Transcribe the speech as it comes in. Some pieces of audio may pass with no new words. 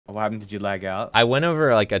What happened? Did you lag out? I went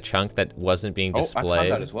over like a chunk that wasn't being displayed. I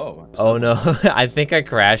timed out as well. Oh no, I think I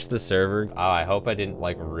crashed the server. Oh, I hope I didn't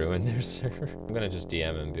like ruin their server. I'm gonna just DM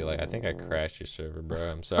him and be like, I think I crashed your server,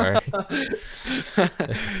 bro. I'm sorry. Okay,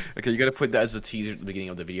 you gotta put that as a teaser at the beginning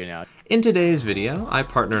of the video now. In today's video, I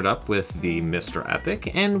partnered up with the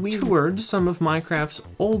MrEpic and we toured some of Minecraft's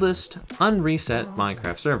oldest unreset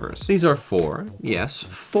Minecraft servers. These are four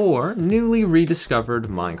newly rediscovered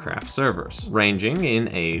Minecraft servers, ranging in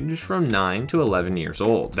age from 9 to 11 years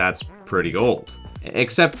old. That's pretty old.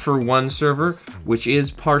 Except for one server, which is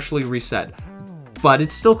partially reset. But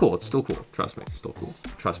it's still cool, it's still cool. Trust me, it's still cool.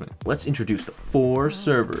 Trust me. Let's introduce the four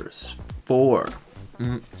servers.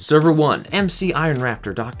 Server 1,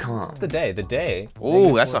 mc.my-cra.page. The day.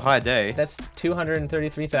 Oh, that's a high day. That's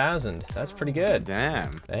 233,000. That's pretty good.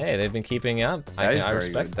 Damn. Hey, they've been keeping up. I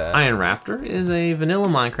respect that. IronRaptor is a vanilla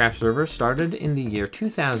Minecraft server started in the year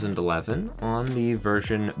 2011 on the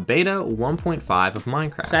version beta 1.5 of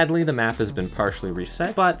Minecraft. Sadly, the map has been partially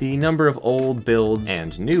reset, but the number of old builds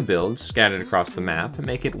and new builds scattered across the map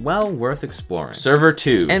make it well worth exploring. Server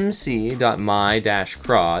 2,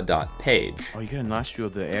 mc.my-cra.page. Oh, you get a nice view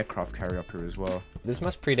of the aircraft carrier up here as well. This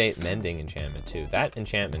must predate mending enchantment too. That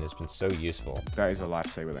enchantment has been so useful. That is a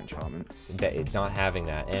lifesaver, that enchantment. Not having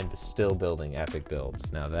that and still building epic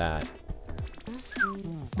builds. Now that.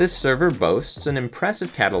 This server boasts an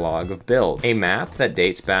impressive catalog of builds, a map that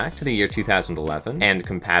dates back to the year 2011, and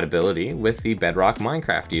compatibility with the Bedrock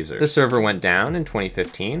Minecraft user. The server went down in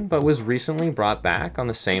 2015, but was recently brought back on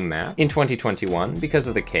the same map in 2021 because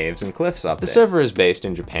of the Caves and Cliffs update. The server is based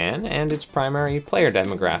in Japan, and its primary player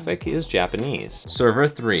demographic is Japanese. Server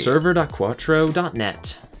 3,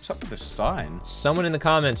 server.quotro.net. What's up with the sign? Someone in the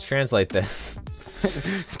comments translate this.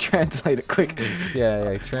 Translate it quick.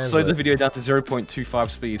 Yeah, translate. Slow the video down to 0.25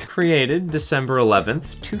 speed. Created December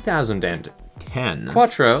 11th, 2010.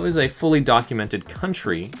 Quotro is a fully documented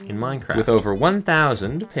country in Minecraft, with over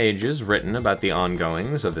 1,000 pages written about the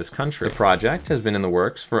ongoings of this country. The project has been in the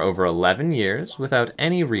works for over 11 years without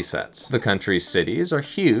any resets. The country's cities are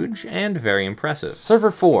huge and very impressive.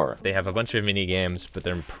 Server 4. They have a bunch of mini games, but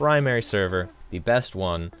their primary server, the best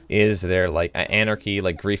one, is their like anarchy,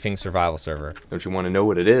 like griefing survival server. Don't you want to know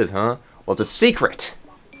what it is, huh? Well, it's a secret.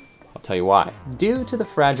 I'll tell you why. Due to the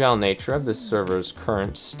fragile nature of this server's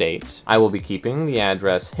current state, I will be keeping the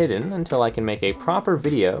address hidden until I can make a proper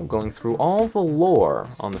video going through all the lore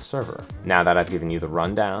on the server. Now that I've given you the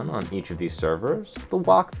rundown on each of these servers, the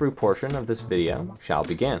walkthrough portion of this video shall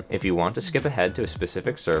begin. If you want to skip ahead to a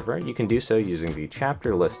specific server, you can do so using the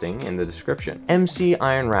chapter listing in the description.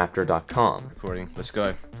 mc.my-cra.page. Recording. Let's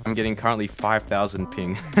go. I'm getting currently 5,000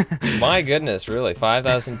 ping. My goodness, really,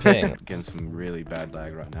 5,000 ping. Getting some really bad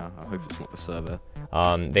lag right now. I hope it's not the server.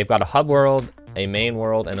 They've got a hub world, a main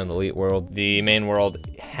world, and an elite world. The main world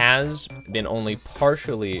has been only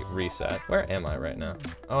partially reset. Where am I right now?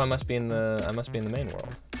 Oh, I must be in the main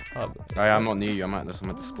world. Hub. I'm not near you. I'm at the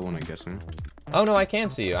spawn, I'm guessing. Oh no, I can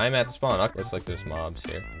see you. I'm at spawn. Looks like there's mobs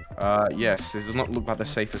here. Yes. It does not look like the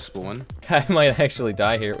safest spawn. I might actually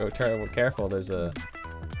die here. Oh, careful. There's a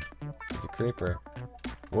creeper.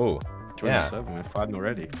 Whoa. Join the server, man. 5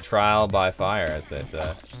 already. Trial by fire, as they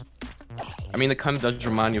say. I mean, it kind of does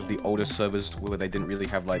remind me of the older servers where they didn't really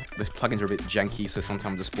have, like, the plugins are a bit janky, so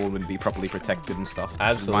sometimes the spawn wouldn't be properly protected and stuff.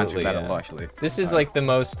 Absolutely, reminds me of that a lot, actually. This is like the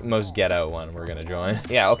most ghetto one we're gonna join.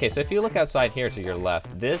 Yeah, okay, so if you look outside here to your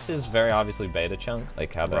left, this is very obviously beta chunks,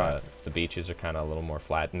 like how the beaches are kind of a little more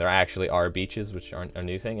flat, and there actually are beaches, which aren't a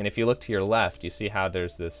new thing. And if you look to your left, you see how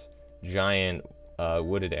there's this giant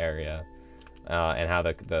wooded area, and how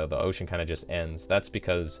the ocean kind of just ends. That's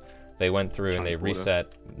because they went through and they reset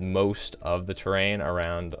most of the terrain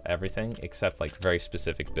around everything except like very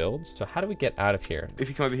specific builds. So how do we get out of here? If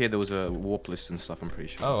you come over here, there was a warp list and stuff, I'm pretty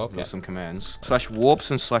sure. Oh, okay. There's some commands. /warps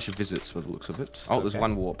and /visits by the looks of it. Oh, there's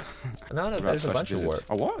one warp. No, there's a bunch of warp.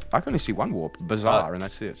 Oh, what? I can only see one warp. Bazaar, and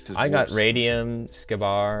that's it. I got Radium,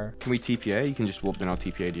 Skabar. Can we TPA? You can just warp, then I'll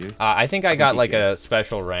TPA to you. I think I got like a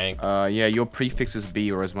special rank. Yeah, your prefix is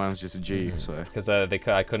B, whereas mine's just a G, so. Because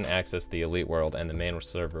I couldn't access the elite world and the main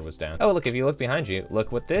server was down. Oh, look, if you look behind you,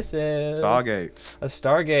 look what this is. Stargate. A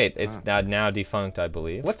Stargate. It's now defunct, I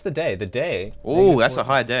believe. What's the day? The day. Oh, that's a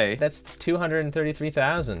high day. That's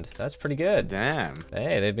 233,000. That's pretty good. Damn.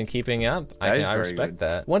 Hey, they've been keeping up. I respect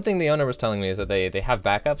that. One thing the owner was telling me is that they have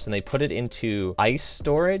backups and they put it into ice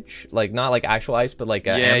storage, like not like actual ice, but like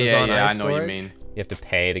Amazon ice storage. I know what you mean. You have to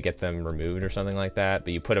pay to get them removed or something like that,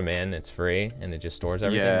 but you put them in, it's free, and it just stores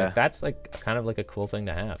everything. Yeah. Like, that's like kind of like a cool thing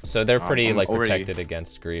to have. So they're pretty like protected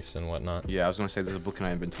against griefs and whatnot. Yeah, I was gonna say there's a book in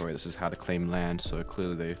our inventory that says how to claim land, so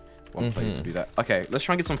clearly they one place to do that. Okay, let's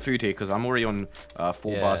try and get some food here because I'm already on 4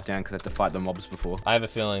 bars down because I had to fight the mobs before. I have a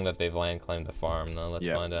feeling that they've land claimed the farm though. Let's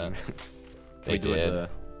find out. They did.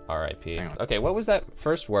 R.I.P. Okay, what was that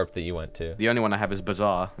first warp that you went to? The only one I have is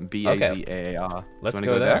Bazaar. B-A-Z-A-A-R. Okay. Let's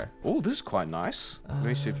go there. Oh, this is quite nice. Let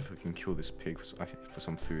me see if we can kill this pig for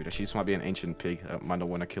some food. Actually, this might be an ancient pig. I might not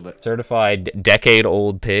want to kill it. Certified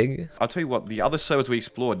decade-old pig. I'll tell you what, the other servers we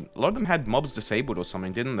explored, a lot of them had mobs disabled or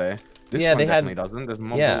something, didn't they? This one definitely doesn't. There's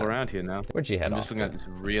mobs all around here now. Where'd you head off? I'm just looking at this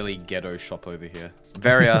really ghetto shop over here.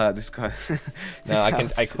 Very, this guy... No,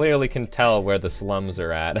 I clearly can tell where the slums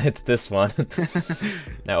are at. It's this one.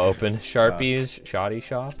 Now open. Sharpie's Shoddy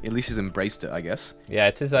Shop. At least he's embraced it, I guess. Yeah,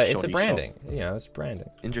 it's a branding. Shop. You know, it's branding.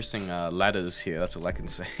 Interesting ladders here, that's all I can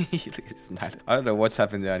say. Look at this ladder. I don't know what's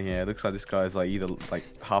happened down here. It looks like this guy's like either like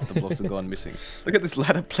half the blocks have gone missing. Look at this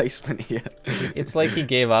ladder placement here. It's like he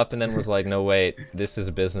gave up and then was like, no wait, this is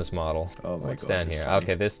a business model. Oh my What's down here?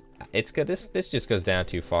 Okay, it's good. This just goes down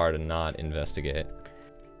too far to not investigate.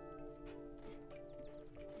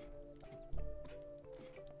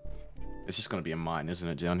 It's just gonna be a mine, isn't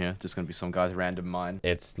it, down here? Just gonna be some guy's random mine.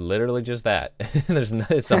 It's literally just that.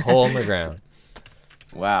 It's a hole in the ground.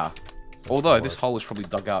 Wow. Although this hole was probably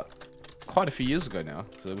dug out quite a few years ago now,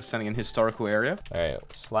 so we're standing in historical area. All right,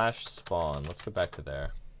 /spawn. Let's go back to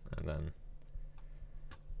there, and then.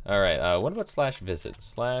 All right. What about /visit?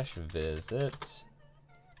 /visit.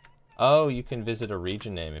 Oh, you can visit a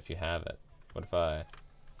region name if you have it. What if I?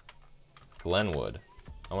 Glenwood.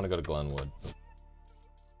 I want to go to Glenwood.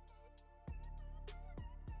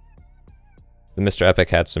 The Mr. Epic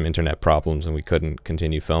had some internet problems and we couldn't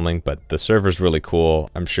continue filming, but the server's really cool.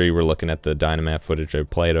 I'm sure you were looking at the Dynamap footage I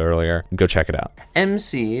played earlier. Go check it out.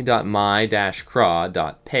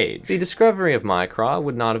 mc.my-cra.page. The discovery of my.cra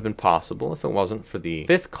would not have been possible if it wasn't for the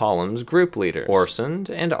 5th column's group leaders, Orsond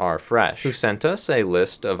and Rfresh, who sent us a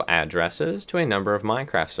list of addresses to a number of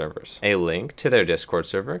Minecraft servers. A link to their Discord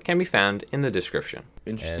server can be found in the description.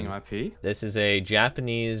 Interesting IP. This is a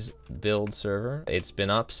Japanese build server. It's been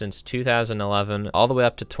up since 2011, all the way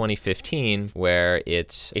up to 2015, where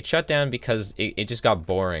it shut down because it just got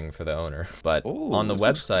boring for the owner. But on the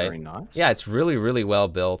website, very nice. Yeah, it's really well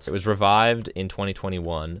built. It was revived in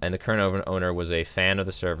 2021, and the current owner was a fan of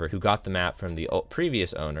the server who got the map from the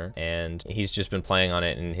previous owner, and he's just been playing on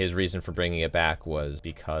it. And his reason for bringing it back was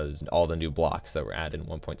because all the new blocks that were added in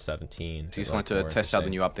 1.17. So you just wanted to test out the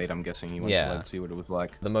new update. I'm guessing you wanted to see what it was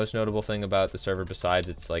like. The most notable thing about the server, besides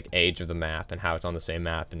its like age of the map and how it's on the same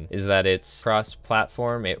map, and is that it's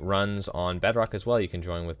cross-platform. It runs on Bedrock as well. You can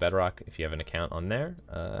join with Bedrock if you have an account on there,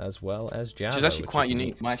 as well as Java. Which is actually quite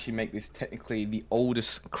unique. Might actually make this technically the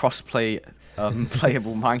oldest cross-play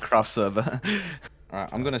playable Minecraft server. Alright,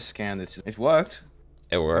 I'm gonna scan this. It's worked.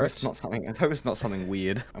 It worked. I hope it's not something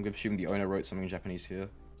weird. I'm assuming the owner wrote something in Japanese here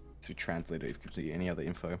to translate it if it gives you any other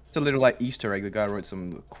info. It's a little like Easter egg. The guy wrote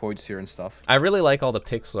some quotes here and stuff. I really like all the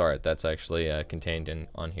pixel art that's actually contained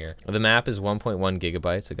on here. The map is 1.1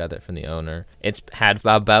 gigabytes. I got that from the owner. It's had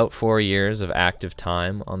about 4 years of active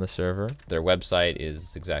time on the server. Their website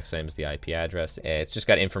is the exact same as the IP address. It's just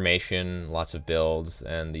got information, lots of builds,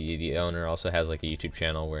 and the owner also has like a YouTube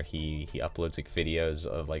channel where he uploads like videos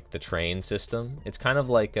of like the train system. It's kind of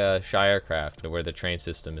like Shirecraft, where the train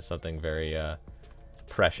system is something very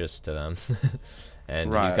precious to them. And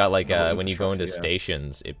he's got like when you go into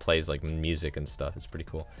stations, it plays like music and stuff. It's pretty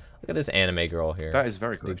cool. Look at this anime girl here. That is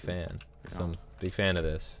very cool. Big fan. Some big fan of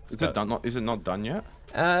this. Is it done? Is it not done yet?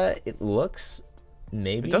 It looks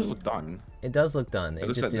maybe. It does look done. It does look done. It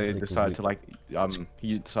looks like they decided to like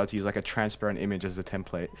he decided to use like a transparent image as a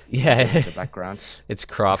template. Yeah. The background. It's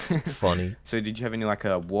cropped. Funny. So did you have any like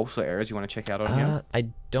warps or errors you want to check out on here? I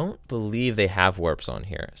don't believe they have warps on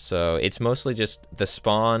here. So it's mostly just the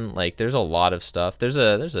spawn. Like there's a lot of stuff. There's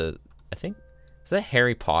a I think, is that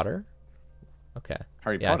Harry Potter? Okay.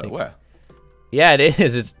 Harry Potter, where? Yeah, it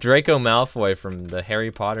is. It's Draco Malfoy from the Harry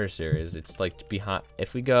Potter series. It's like behind.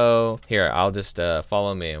 If we go here, I'll just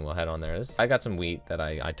follow me and we'll head on there. I got some wheat that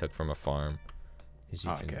I took from a farm. You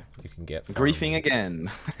can get griefing again.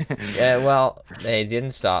 Yeah, well, they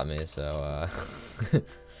didn't stop me, so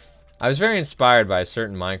I was very inspired by a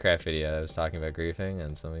certain Minecraft video that was talking about griefing,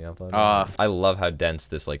 and somebody uploaded it. I love how dense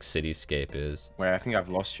this like cityscape is. Wait, I think I've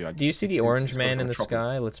lost you. Do you see the orange man in the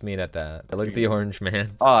sky? Let's meet at that. Look at the orange man.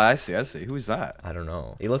 Oh, I see. Who is that? I don't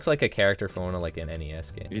know. He looks like a character from one of like an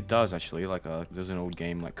NES game. It does actually. Like there's an old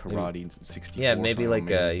game like Karate 64. Yeah, maybe like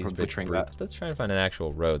he's butchering that. Let's try and find an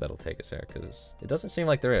actual road that'll take us there, because it doesn't seem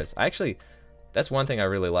like there is. That's one thing I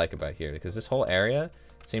really like about here, because this whole area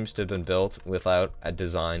seems to have been built without a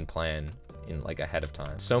design plan in like ahead of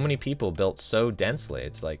time. So many people built so densely.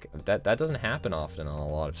 It's like that doesn't happen often on a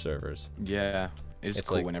lot of servers. Yeah, it's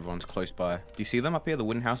cool like, when everyone's close by. Do you see them up here? The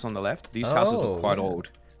wooden house on the left. These houses look quite old.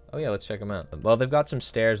 Oh yeah, let's check them out. Well, they've got some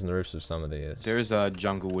stairs in the roofs of some of these. There is a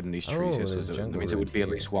jungle wood in these trees here, so that means it would be at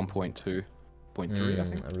here. least 1.2.3, I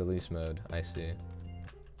think. A release mode. I see.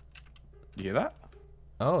 You hear that?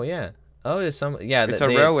 Oh yeah. Oh, there's some. Yeah. It's a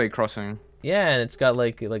railway crossing. Yeah, and it's got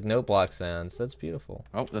like note block sounds. That's beautiful.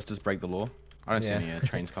 Oh, let's just break the law. I don't see any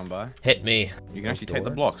trains come by. Hit me. You can actually take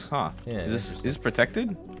the blocks, huh? Yeah. Is this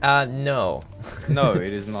protected? No. No,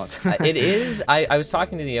 it is not. It is. I was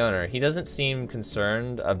talking to the owner. He doesn't seem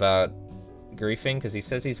concerned about griefing because he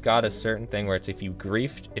says he's got a certain thing where it's if you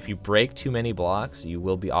break too many blocks, you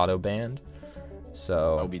will be auto banned.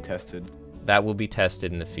 So that'll be tested. That will be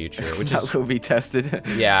tested in the future. Which will be tested.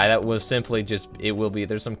 Yeah, that will simply just it will be.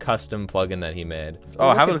 There's some custom plugin that he made.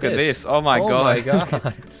 Oh, have a look at this. Oh my god. Oh my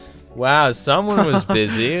god. Wow, someone was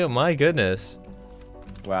busy. Oh my goodness.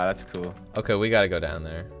 Wow, that's cool. Okay, we gotta go down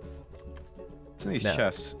there. What's in these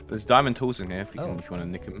chests? There's diamond tools in here if you want to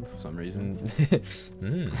nick them for some reason.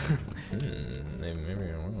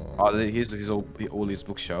 Oh, here's all these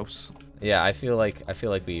bookshelves. Yeah, I feel like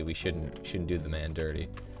we shouldn't do the man dirty.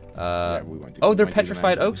 Yeah, we won't do, oh, they're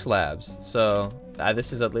petrified oak slabs. So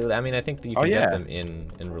this is I mean, I think that you can get them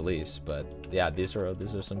in release, but yeah, these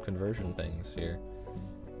are some conversion things here.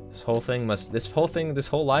 This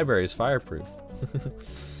whole library is fireproof.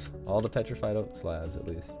 All the petrified oak slabs, at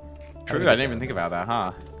least. True, I didn't even think about that,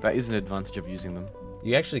 huh? That is an advantage of using them.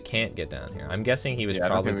 You actually can't get down here. I'm guessing he was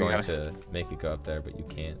probably going to make it go up there, but you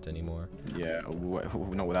can't anymore. Yeah,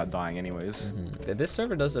 not without dying anyways. This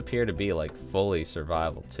server does appear to be like fully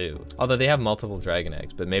survival too. Although they have multiple dragon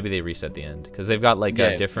eggs, but maybe they reset the end because they've got like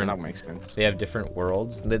a different. That makes sense. They have different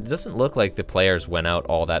worlds. It doesn't look like the players went out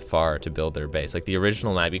all that far to build their base. Like the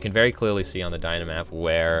original map, you can very clearly see on the Dynamap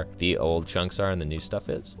where the old chunks are and the new stuff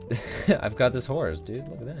is. I've got this horse, dude.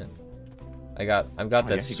 Look at that. I've got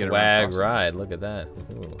that swag ride. Look at that.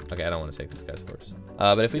 Ooh. Okay, I don't want to take this guy's horse.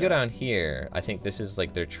 But if we go down here, I think this is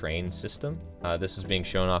like their train system. This is being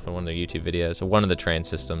shown off in one of their YouTube videos, or one of the train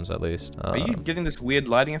systems at least. Are you getting this weird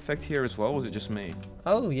lighting effect here as well, or is it just me?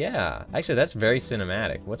 Oh yeah, actually that's very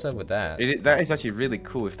cinematic. What's up with that? That is actually really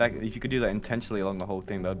cool. If you could do that intentionally along the whole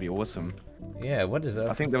thing, that would be awesome. Yeah, what is that?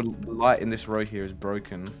 I think the light in this row here is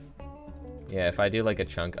broken. Yeah, if I do like a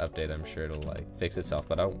chunk update, I'm sure it'll like fix itself,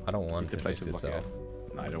 but I don't want it to fix itself.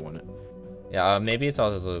 No, I don't want it. Yeah, maybe it's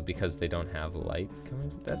also because they don't have light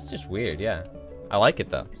coming. That's just weird. Yeah, I like it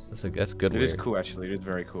though. That's good. It is cool actually. It is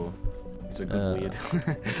very cool. It's a good weird.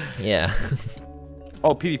 Yeah.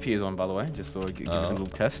 Oh, PvP is on by the way. Just thought I'd give it a little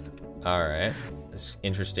test. All right. It's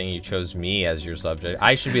interesting. You chose me as your subject.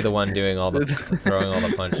 I should be the one doing all the throwing all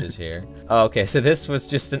the punches here. Oh, okay, so this was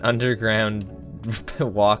just an underground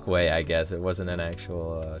walkway, I guess. It wasn't an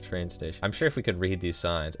actual train station. I'm sure if we could read these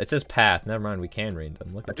signs. It says path. Never mind, we can read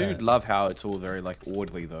them. Look at that. I do love how it's all very like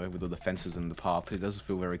orderly though, with all the fences and the path. It does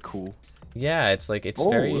feel very cool. Yeah, it's like it's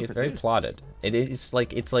very plotted. It's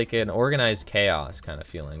like an organized chaos kind of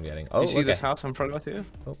feeling I'm getting. Oh, you see this house in front of us here?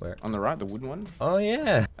 Oh, where? On the right, the wooden one. Oh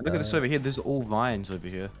yeah. And look at this over here. There's all vines over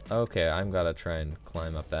here. Okay, I'm gotta try and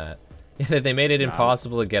climb up that. Yeah, they made it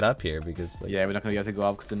impossible to get up here because. Like, yeah, we're not gonna be able to go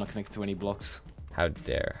up because they're not connected to any blocks. How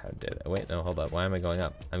dare they? Wait, no, hold up. Why am I going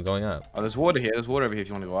up? I'm going up. Oh, there's water here. There's water over here if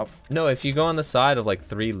you want to go up. No, if you go on the side of like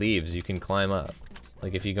 3 leaves, you can climb up.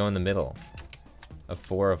 Like if you go in the middle of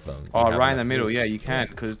 4 of them. Oh, right in the middle. Yeah, you can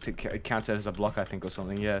because it counts as a block, I think, or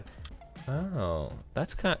something. Yeah. Oh,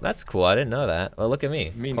 that's cool. I didn't know that. Well, look at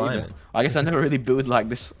me. Me neither. I guess I never really build like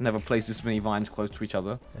this. Never placed this many vines close to each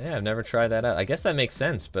other. Yeah, I've never tried that out. I guess that makes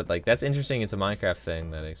sense, but like that's interesting. It's a Minecraft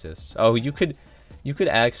thing that exists. Oh, you could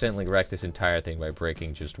accidentally wreck this entire thing by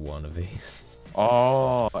breaking just one of these.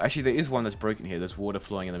 Oh, actually there is one that's broken here. There's water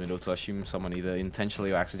flowing in the middle, so I assume someone either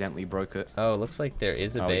intentionally or accidentally broke it. Oh, it looks like there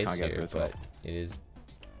is a base here, but it is...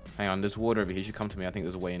 Hang on, there's water over here. You should come to me. I think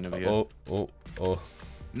there's a way in over here. Oh.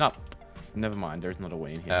 No, never mind. There's not a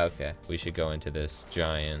way in here. Okay, we should go into this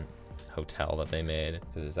giant hotel that they made,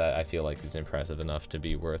 because I feel like it's impressive enough to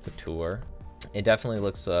be worth a tour. It definitely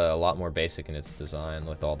looks a lot more basic in its design,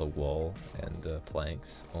 with all the wool and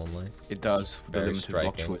planks only. It does. The limited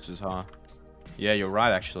block choices, huh? Yeah, you're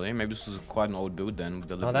right, actually. Maybe this was quite an old build then,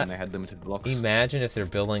 when they had limited blocks. Imagine if they're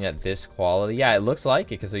building at this quality. Yeah, it looks like it,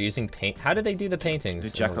 because they're using paint. How did they do the paintings?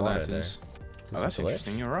 The jack-o'-lanterns. Oh, that's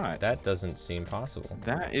interesting. You're right. That doesn't seem possible.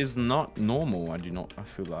 That is not normal, I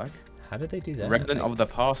feel like. How did they do that? Remnant of the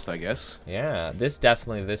past, I guess. Yeah, this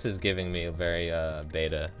is giving me very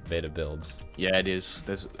beta builds. Yeah, it is.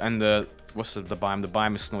 what's the biome? The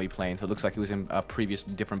biome is snowy plain, so it looks like it was in a previous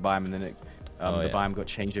different biome, and then the biome got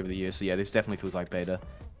changed over the years. So yeah, this definitely feels like beta.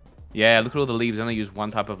 Yeah, look at all the leaves. They only use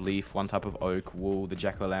one type of leaf, one type of oak, wool, the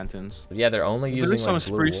jack-o'-lanterns. Yeah, they're only using There's some like,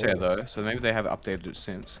 spruce here though, so maybe they have updated it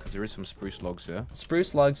since, because there is some spruce logs here.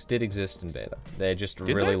 Spruce logs did exist in beta. They just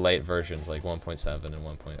really late versions, like 1.7 and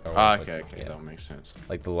 1. Okay, yeah. that makes sense.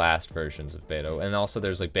 Like the last versions of beta, and also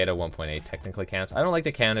there's like beta 1.8 technically counts. I don't like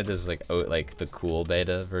to count it as like the cool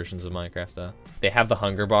beta versions of Minecraft though. They have the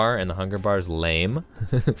hunger bar, and the hunger bar is lame.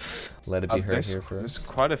 Let it be heard here first. There's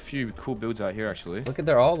quite a few cool builds out here actually. Look at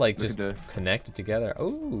they're all like just connected together.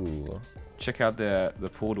 Ooh. Check out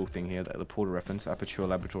the portal thing here, the portal reference, Aperture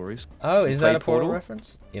Laboratories. Oh, is that a portal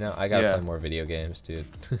reference? You know, I gotta play more video games, dude.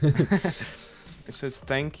 It says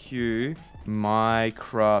thank you,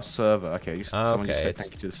 my.cra server. Okay, someone just said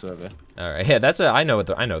thank you to the server. All right, yeah, I know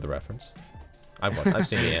the reference. I've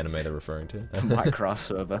seen the anime they're referring to. my.cra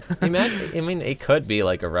server. I mean, it could be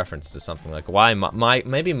like a reference to something like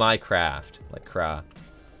maybe Minecraft, like cra.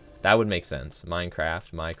 That would make sense.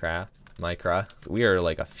 Minecraft, my.cra. We are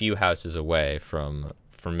like a few houses away from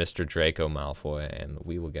Mr. Draco Malfoy, and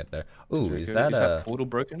we will get there. Ooh, is that portal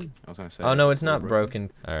broken? I was gonna say. Oh no, it's not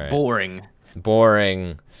broken. All right.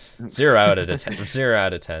 Boring. 0 out of 10. 0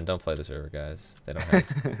 out of 10. Don't play the server, guys. They don't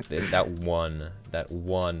have that one. That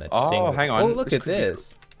single. Hang on. Oh, look at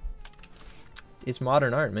this. It's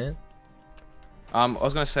modern art, man. I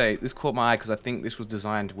was gonna say this caught my eye because I think this was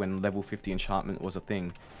designed when level 50 enchantment was a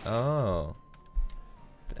thing. Oh.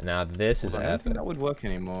 Now this is I don't think that would work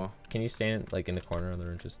anymore. Can you stand like in the corner of the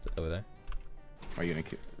room, just over there? Are you gonna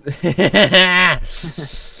kill?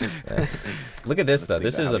 Look at this though.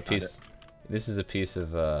 This is a piece. This is a piece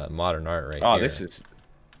of modern art right here. Oh, this is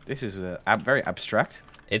very abstract.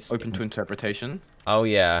 It's open to interpretation. Oh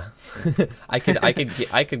yeah, I could write a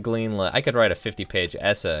 50-page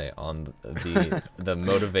essay on the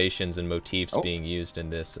motivations and motifs being used in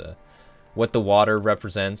this. What the water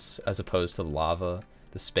represents as opposed to lava.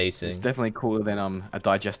 The spacing. It's definitely cooler than a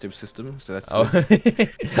digestive system, so that's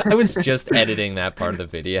I was just editing that part of the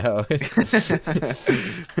video.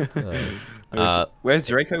 Where's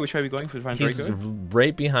Draco? Which way are we going to find Draco? He's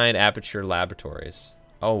right behind Aperture Laboratories.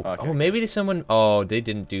 Oh, maybe someone they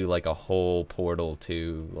didn't do like a whole Portal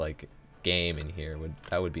 2 like game in here.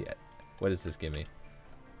 That would be it. What does this give me?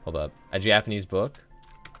 Hold up. A Japanese book.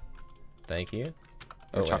 Thank you.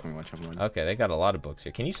 Oh, chop me one. Okay, they got a lot of books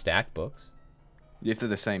here. Can you stack books? If they're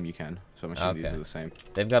the same, you can. So I'm assuming these are the same.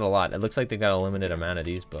 They've got a lot. It looks like they've got a limited amount of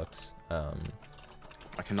these books. I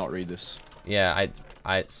cannot read this. Yeah,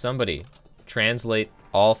 somebody translate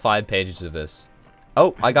all 5 pages of this.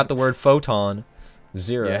 Oh, I got the word photon.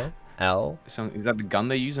 0 L. Is that the gun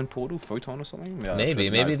they use in Portal? Photon or something? Yeah,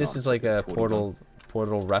 maybe this is like a Portal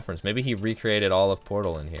reference. Maybe he recreated all of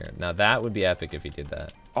Portal in here. Now that would be epic if he did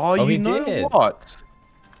that. Oh, you know what?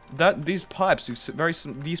 These pipes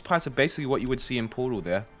are basically what you would see in Portal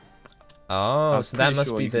there. Oh, so that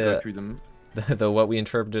must be the what we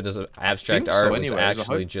interpreted as abstract art was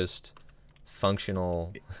actually just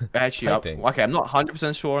functional Actually, okay, I'm not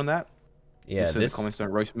 100% sure on that. Yeah, so the comments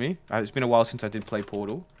don't roast me. It's been a while since I did play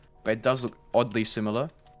Portal, but it does look oddly similar.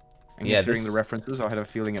 And considering the references, I had a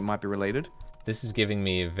feeling it might be related. This is giving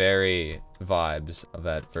me very vibes of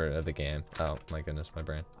the game. Oh my goodness, my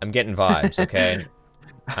brain. I'm getting vibes, okay?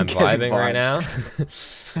 I'm vibing right now.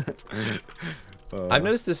 I've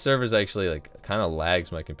noticed this server's actually like kind of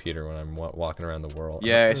lags my computer when I'm walking around the world.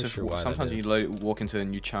 Yeah, it's just sometimes you walk into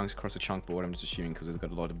new chunks across a chunk board. I'm just assuming because it's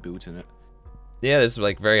got a lot of builds in it. Yeah, this is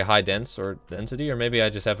like very high density, or maybe I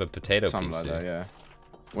just have a potato PC. Something like that, yeah.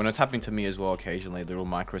 When it's happening to me as well, occasionally they're all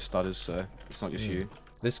micro stutters, so it's not just you.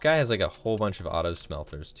 This guy has like a whole bunch of auto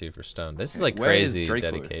smelters too for stone. This is like crazy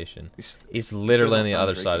dedication. He's literally on the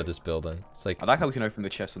other side of this building. It's like I like how we can open the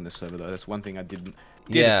chest on this server though. That's one thing I did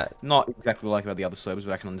not exactly like about the other servers,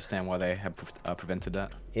 but I can understand why they have prevented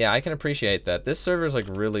that. Yeah, I can appreciate that. This server is like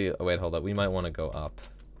really. Oh, wait, hold up. We might want to go up.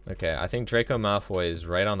 Okay, I think Draco Malfoy is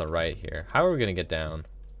right on the right here. How are we gonna get down?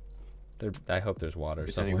 I hope there's water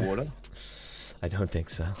somewhere. Is there any water? I don't think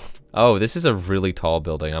so. Oh, this is a really tall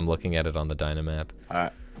building. I'm looking at it on the Dynamap. I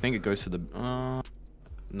think it goes to the...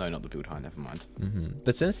 no, not the build height. Never mind.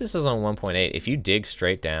 But since this is on 1.8, if you dig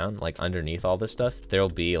straight down, like underneath all this stuff, there'll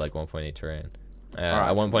be like 1.8 terrain.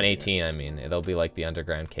 At 1.18, I mean, there'll be like the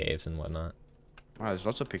underground caves and whatnot. Wow, there's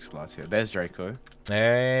lots of pixel arts here. There's Draco.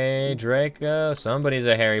 Hey, Draco. Somebody's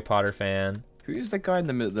a Harry Potter fan. Who is that guy in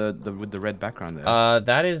with the red background there?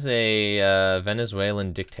 That is a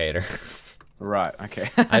Venezuelan dictator. Right,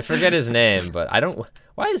 okay. I forget his name, but I don't...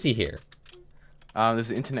 Why is he here? There's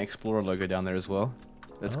the Internet Explorer logo down there as well.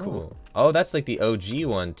 That's cool. Oh, that's like the OG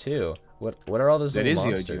one, too. What are all those little The OG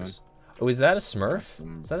monsters? one. Oh, is that a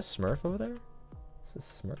Smurf? Is that a Smurf over there? Is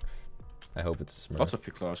this a Smurf? I hope it's a Smurf. Lots of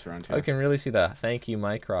pixel art around here. I can really see the thank you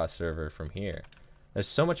my.cra server from here. There's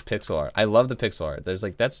so much pixel art. I love the pixel art. There's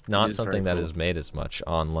like that's not something that is made as much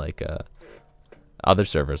on like other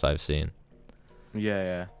servers I've seen.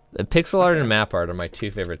 Yeah. The pixel art and map art are my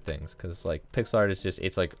two favorite things because like pixel art is just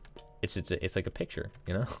it's like a picture,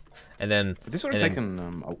 you know. And then But this would have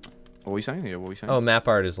taken. What were you saying? Yeah, what were you saying? oh, map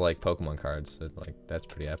art is like Pokemon cards. So, like that's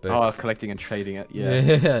pretty epic. Oh, collecting and trading it.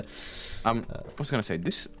 Yeah. I was gonna say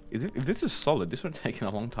if this is solid, this would have taken a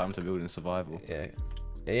long time to build in survival.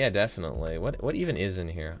 Yeah, definitely. What even is in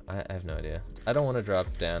here? I have no idea. I don't want to drop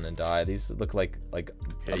down and die. These look like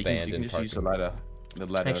abandoned. You can just use the ladder.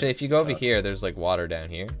 Actually, if you go over here, there's like water down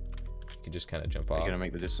here. You can just kind of jump off. Are you gonna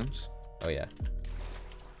make the distance? Oh yeah.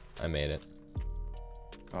 I made it.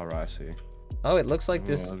 All right, I see. Oh, it looks like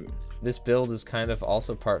this build is kind of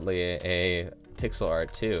also partly a pixel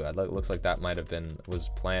art too. It looks like that might have was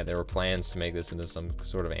planned. There were plans to make this into some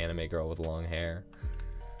sort of anime girl with long hair.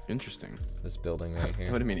 Interesting. This building right here.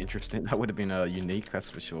 That would have been interesting. That would have been unique, that's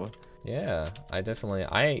for sure. Yeah, I definitely.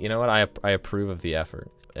 You know what? I approve of the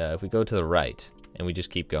effort. If we go to the right and we just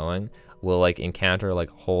keep going, we'll like encounter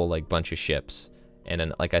like a whole like bunch of ships. And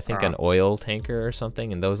then, like, I think an oil tanker or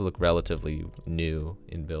something, and those look relatively new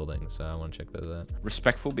in building, so I want to check those out.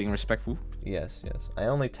 Respectful, being respectful. Yes. I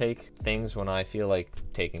only take things when I feel like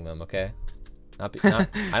taking them. Okay.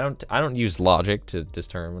 I don't use logic to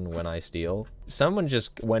determine when I steal. Someone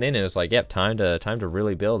just went in and was like, "Yep, time to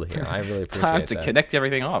really build here." I really appreciate Time to connect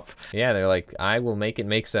everything up. Yeah, they're like, "I will make it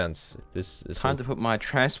make sense." This time to put my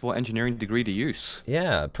transport engineering degree to use.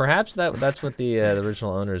 Yeah, perhaps that's what the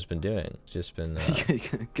original owner has been doing. Just been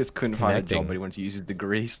just couldn't find a job, but he wanted to use his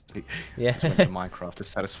degrees. Yeah, just went to Minecraft to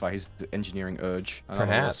satisfy his engineering urge.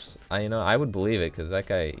 Perhaps I would believe it because that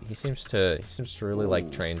guy he seems to really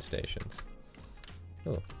like train stations.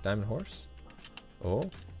 Oh, diamond horse. Oh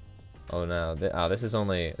no. This isn't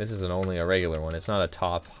only a regular one. It's not a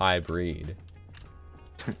top high breed.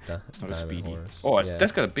 It's not a speedy. Horse. Oh,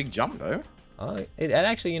 that's got a big jump though. It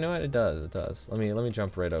actually, you know what? It does. Let me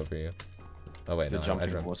jump right over you. Oh wait, it's a jumping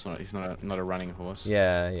horse. He's not a running horse.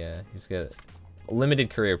 Yeah. He's got a limited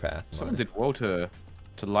career path. Someone did well to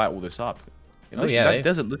light all this up. That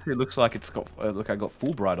desert literally looks like it's got. Look, I got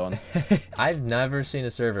Fulbright on. I've never seen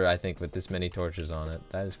a server, I think, with this many torches on it.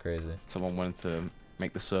 That is crazy. Someone wanted to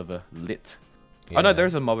make the server lit. Yeah. Oh no,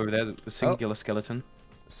 there's a mob over there, a singular skeleton.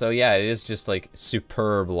 So yeah, it is just like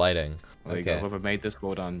superb lighting. There you go. Whoever made this,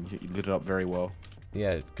 well done. You lit it up very well.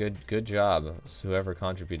 Yeah, good job. Whoever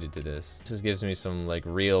contributed to this. This just gives me some like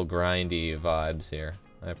real grindy vibes here.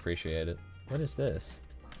 I appreciate it. What is this?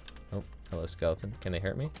 Oh. Hello, skeleton. Can they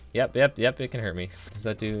hurt me? Yep, it can hurt me. Does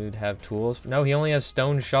that dude have tools? No, he only has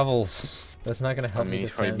stone shovels. That's not gonna help me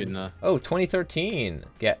defend. Oh, 2013.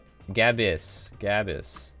 Gabis.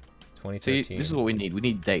 2013. See, this is what we need. We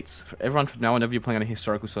need dates. For everyone from now on, whenever you're playing on a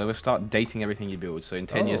historical server, start dating everything you build. So in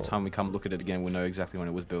 10 years' time, we come look at it again, we'll know exactly when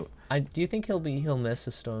it was built. Do you think he'll miss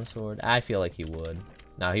a stone sword? I feel like he would.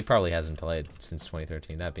 No, he probably hasn't played since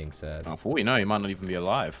 2013. That being said. For all we know, he might not even be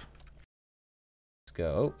alive. Let's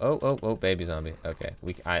go. Oh, baby zombie. Okay,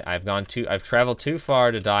 I've traveled too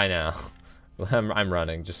far to die now. I'm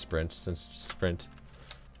running. Just sprint.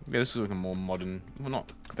 Yeah, this is like a more modern. Well,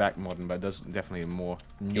 not that modern, but there's definitely a more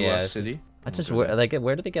newer city.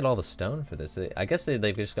 Where do they get all the stone for this? I guess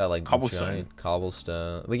they've just got like cobblestone.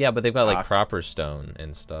 Well, yeah, but they've got like proper stone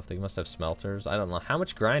and stuff. They must have smelters. I don't know how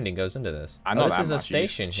much grinding goes into this. This is a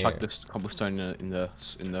station here. Chuck the cobblestone in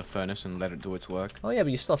the furnace and let it do its work. Oh yeah,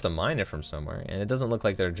 but you still have to mine it from somewhere, and it doesn't look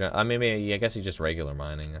like they're. I guess you just regular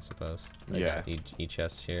mining, I suppose. Like yeah. Each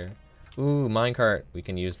chest here. Ooh, minecart. We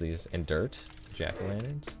can use these in dirt.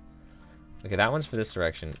 Jack-o'-lanterns. Okay, that one's for this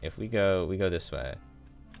direction. If we go this way.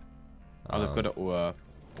 They've got it all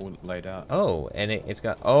laid out. Oh, and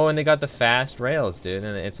and they got the fast rails, dude,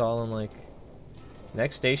 and it's all in like.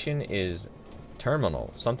 Next station is terminal.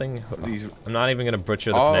 Something. I'm not even gonna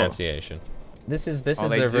butcher the pronunciation. This is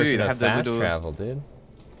their version of fast travel, dude.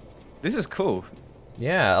 This is cool.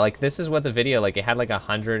 Yeah, like this is what the video it had like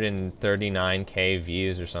 139K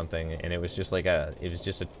views or something, and it was just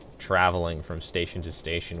a traveling from station to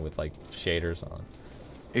station with like shaders on.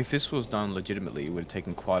 If this was done legitimately, it would have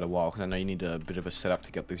taken quite a while, because I know you need a bit of a setup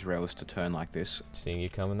to get these rails to turn like this. Seeing you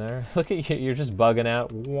coming there. Look at you, you're just bugging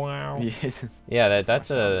out. Wow. Yes. Yeah, that's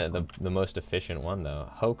the most efficient one, though.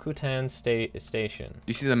 Hokutan Station. Do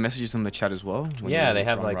you see the messages in the chat as well? Yeah, they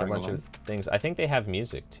have like a bunch of things. I think they have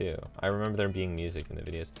music, too. I remember there being music in the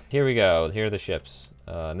videos. Here we go. Here are the ships.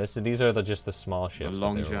 These are just the small ships. A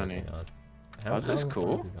long journey. Oh, that's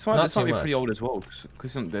cool. It's might be pretty old as well,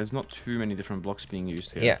 because there's not too many different blocks being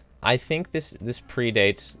used here. Yeah, I think this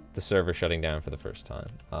predates the server shutting down for the first time.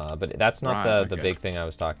 But that's not the big thing I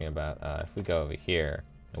was talking about. If we go over here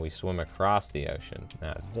and we swim across the ocean,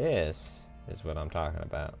 now this is what I'm talking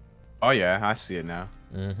about. Oh yeah, I see it now.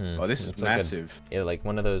 Mm-hmm. Oh, this is massive. Like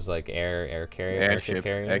one of those like air carrier, air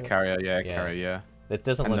carrier, yeah. It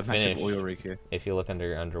doesn't look finished. Oil rig here. If you look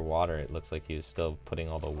underwater, it looks like he was still putting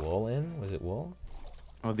all the wool in. Was it wool?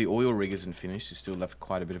 Oh, the oil rig isn't finished. He still left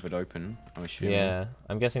quite a bit of it open, I'm assuming. Yeah,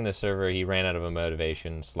 I'm guessing the server, he ran out of a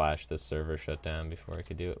motivation / the server shut down before he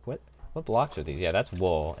could do it. What blocks are these? Yeah, that's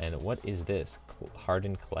wool. And what is this?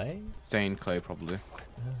 Hardened clay? Stained clay, probably.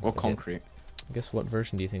 Or concrete. I guess what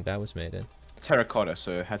version do you think that was made in? Terracotta,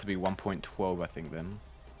 so it had to be 1.12, I think, then.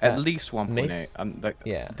 At least 1.8.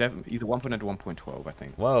 Yeah. Either 1.8 or 1.12, I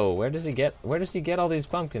think. Whoa, where does he get all these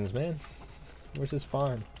pumpkins, man? Where's his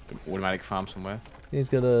farm? The automatic farm somewhere. He's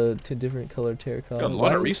got two different colored terracotta. Got a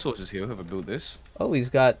lot of resources here. Whoever built this. Oh, he's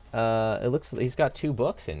got it looks he's got 2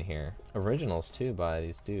 books in here. Originals too by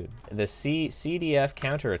these dude. The CDF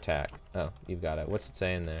counterattack. Oh, you've got it. What's it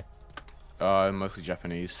saying there? Mostly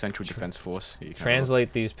Japanese. Central Defense Force.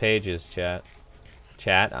 Translate these pages, chat.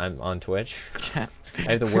 Chat, I'm on Twitch. I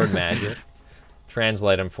have the word magic.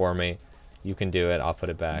 Translate them for me. You can do it. I'll put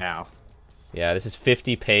it back. Now. Yeah, this is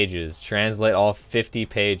 50 pages. Translate all 50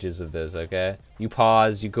 pages of this, okay? You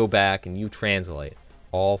pause, you go back, and you translate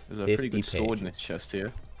all 50 pages. There's a pretty good sword in this chest here.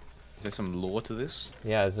 Is there some lore to this?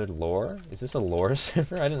 Yeah, is there lore? Is this a lore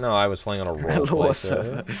server? I didn't know I was playing on a roleplay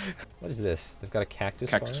server. What is this? They've got a cactus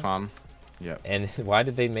farm? Yeah. And why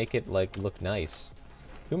did they make it, like, look nice?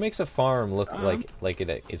 Who makes a farm look like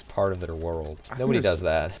it is part of their world? Nobody does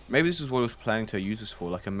that. Maybe this is what I was planning to use this for,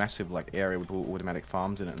 like a massive area with all automatic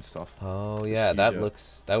farms in it and stuff. Oh yeah, that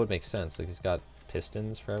would make sense. Like he's got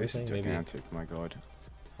pistons for everything. This is gigantic, my god.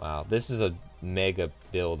 Wow, this is a mega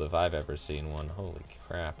build if I've ever seen one. Holy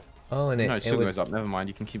crap. Oh, and it still goes up. Never mind,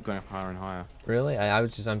 you can keep going up higher and higher. Really?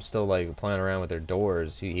 I'm still like playing around with their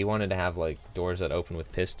doors. He wanted to have like doors that open with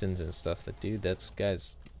pistons and stuff. But dude,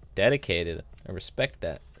 guy's dedicated. I respect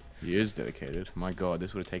that. He is dedicated. My god,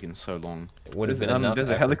 this would have taken so long. It would have been enough. There's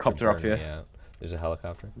a helicopter up here. Yeah, there's a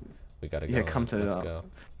helicopter. We gotta go. Yeah, come to Let's go.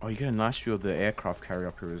 Oh, you get a nice view of the aircraft carrier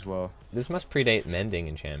up here as well. This must predate mending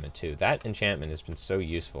enchantment too. That enchantment has been so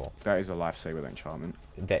useful. That is a lifesaver, that enchantment.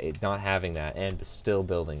 Not having that and still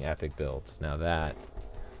building epic builds. Now that.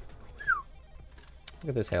 Look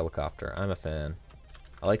at this helicopter. I'm a fan.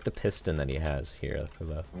 I like the piston that he has here for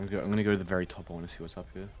the. I'm gonna go to the very top. I want to see what's up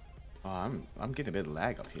here. Oh, I'm getting a bit of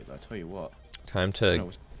lag up here, though, I tell you what. Time to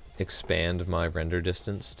expand my render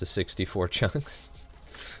distance to 64 chunks.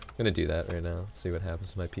 I'm gonna do that right now. See what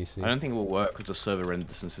happens to my PC. I don't think it will work because the server render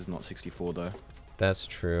distance is not 64 though. That's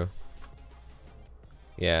true.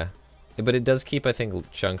 Yeah, but it does keep, I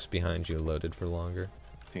think, chunks behind you loaded for longer.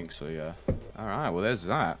 I think so, yeah. All right, well there's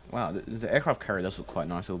that. Wow, the aircraft carrier does look quite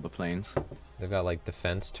nice over the planes. They've got like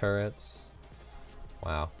defense turrets.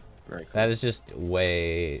 Wow. Very cool. That is just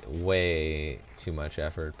way too much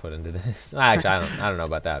effort put into this. Actually, I don't know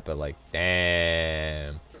about that, but like,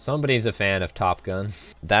 damn. Somebody's a fan of Top Gun.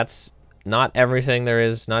 That's not everything there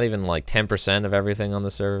is, not even like 10% of everything on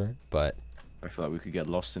the server, but I feel like we could get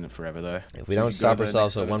lost in it forever though. If we don't stop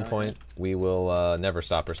ourselves at one point, we will never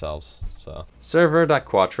stop ourselves. So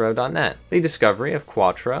server.quotro.net. The discovery of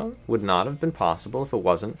Quotro would not have been possible if it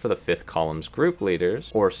wasn't for the 5th column's group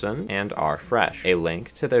leaders, Orsond and Rfresh. A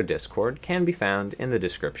link to their Discord can be found in the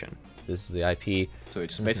description. This is the IP. So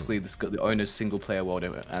it's basically the owner's single player world,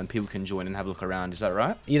 and people can join and have a look around. Is that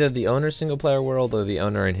right? Either the owner's single player world or the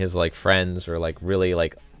owner and his like friends or like really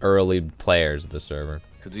like early players of the server.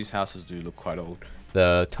 Because these houses do look quite old.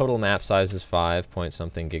 The total map size is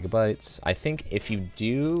 5-point-something gigabytes. I think if you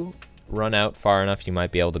do run out far enough, you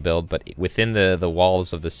might be able to build, but within the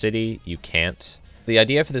walls of the city, you can't. The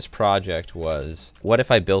idea for this project was, what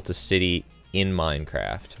if I built a city in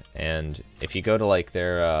Minecraft? And if you go to like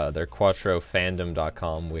their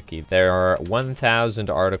quottrofandom.com wiki, there are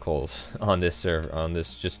 1,000 articles on this server, on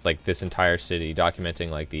this just like this entire city,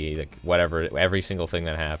 documenting like every single thing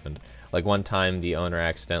that happened. Like one time the owner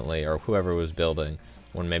accidentally, or whoever was building,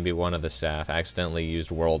 maybe one of the staff accidentally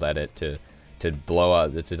used world edit to blow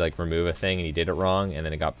up, to like remove a thing, and he did it wrong, and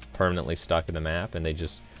then it got permanently stuck in the map, and they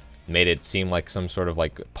just made it seem like some sort of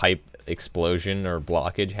like pipe explosion or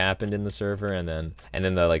blockage happened in the server, and then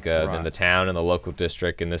then the town and the local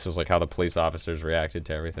district, and this was like how the police officers reacted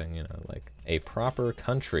to everything, you know, like a proper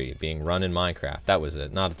country being run in Minecraft. That was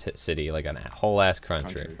it, not a city, like a whole ass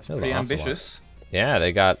country. Pretty ambitious. Yeah,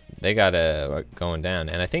 they got going down,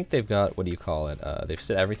 and I think they've got, what do you call it? They've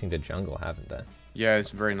set everything to jungle, haven't they? Yeah,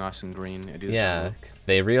 it's very nice and green. It is. Yeah,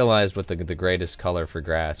 they realized what the greatest color for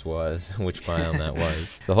grass was, which biome that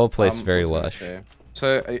was. The whole place very lush.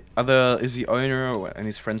 So, is the owner and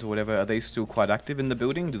his friends or whatever, are they still quite active in the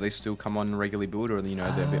building? Do they still come on regularly build, or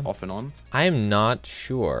they're a bit off and on? I am not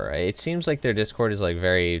sure. It seems like their Discord is like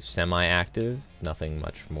very semi-active. Nothing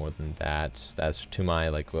much more than that. That's to my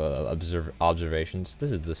like observations.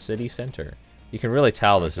 This is the city center. You can really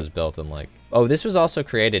tell this is built in like... Oh, this was also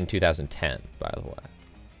created in 2010, by the way.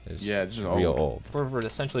 Yeah, this is real old. We're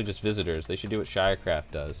essentially just visitors. They should do what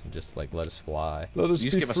Shirecraft does and just like let us fly. Let us be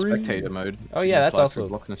free. Give a spectator mode. Oh yeah, that's also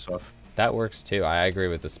blocking stuff. That works too. I agree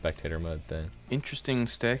with the spectator mode thing. Interesting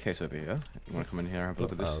staircase over here. You want to come in here and have a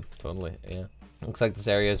look at this? Oh, totally. Yeah. Looks like this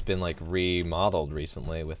area has been like remodeled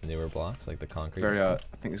recently with newer blocks, like the concrete. I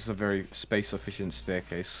think this is a very space-efficient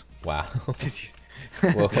staircase. Wow.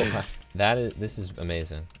 Whoa. This is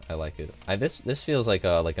amazing. I like it. This feels like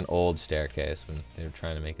an old staircase when they were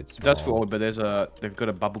trying to make it small. That's for old, but they've got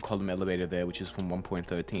a bubble column elevator there, which is from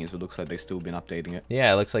 1.13, so it looks like they've still been updating it.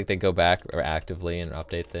 Yeah, it looks like they go back actively and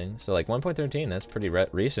update things. So like 1.13, that's pretty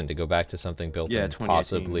recent to go back to something built in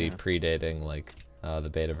possibly predating like the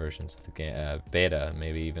beta versions of the game, beta,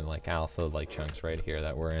 maybe even like alpha like chunks right here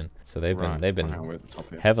that we're in. So they've been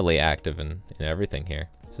heavily active in everything here.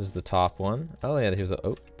 This is the top one. Oh yeah, here's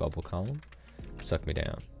the bubble column. Suck me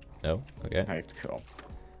down. No, okay. I have to go.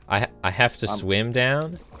 I have to swim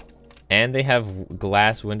down, and they have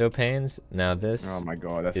glass window panes. Now this. Oh my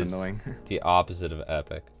god, that's annoying. The opposite of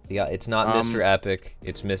epic. Yeah, it's not Mr. Epic.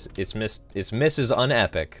 It's Mrs.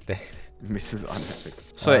 Unepic. Mrs.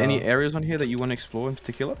 Unepic. So any areas on here that you want to explore in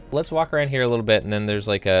particular? Let's walk around here a little bit, and then there's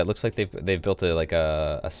like it looks like they've built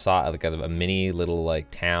a mini little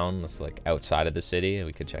like town that's like outside of the city, and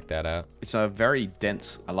we could check that out. It's a very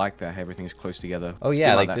dense. I like that everything's close together. Oh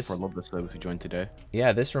yeah, like that this for a lot of the servers who joined today.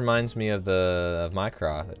 Yeah, this reminds me of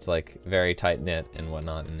my.cra. It's like very tight knit and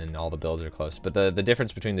whatnot, and then all the builds are close. But the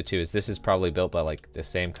difference between the two is this is probably built by like the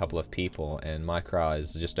same couple of people, and my.cra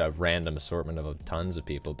is just a random assortment of tons of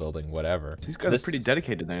people building whatever. These guys are pretty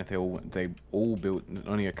dedicated then. If they all built,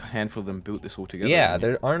 only a handful of them built this all together. Yeah,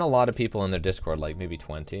 there aren't a lot of people in their Discord, like maybe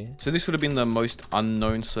 20. So this would have been the most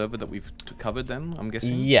unknown server that we've covered then, I'm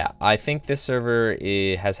guessing? Yeah, I think this server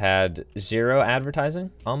has had 0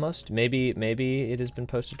 advertising, almost. Maybe it has been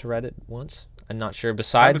posted to Reddit once. I'm not sure.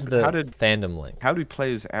 Besides the fandom link. How do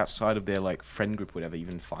players outside of their like friend group, whatever,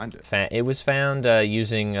 even find it? It was found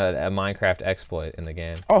using a Minecraft exploit in the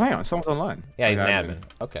game. Oh, hang on, someone's online. Yeah, he's an admin.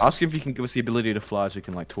 Okay. Ask if you can give us the ability to fly so we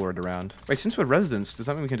can like tour it around. Wait, since we're residents, does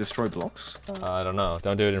that mean we can destroy blocks? I don't know.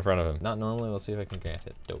 Don't do it in front of him. Not normally. We'll see if I can grant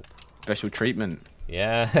it. Dope. Special treatment.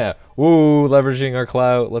 Yeah. Woo, leveraging our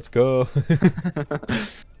clout. Let's go.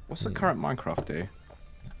 What's the current Minecraft do?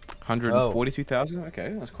 142,000?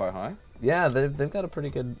 Okay, that's quite high. Yeah, they've got a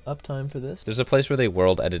pretty good uptime for this. There's a place where they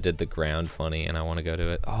world edited the ground funny, and I want to go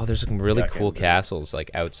to it. Oh, there's some really cool castles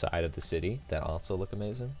like outside of the city that also look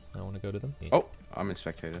amazing. I want to go to them. Yeah. Oh, I'm in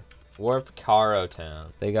spectator. Warp Caro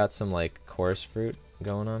Town. They got some like chorus fruit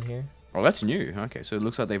going on here. Oh, that's new. Okay, so it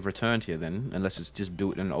looks like they've returned here then, unless it's just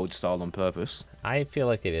built in an old style on purpose. I feel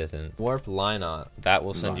like it isn't. Warp Linot. That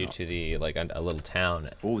will send you to the like a little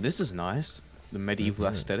town. Oh, this is nice. The medieval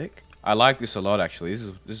aesthetic. I like this a lot, actually. This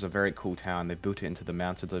is a very cool town. They built it into the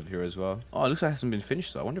mountains over here as well. Oh, it looks like it hasn't been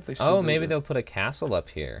finished, though. I wonder if they still Oh, maybe they'll put a castle up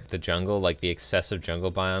here. The jungle, like the excessive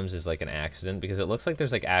jungle biomes is like an accident, because it looks like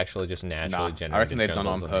there's like actually just naturally generated I reckon they've done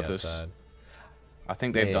on the purpose. outside. I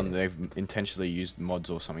think they've intentionally used mods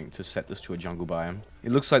or something to set this to a jungle biome.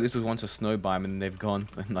 It looks like this was once a snow biome, and they've gone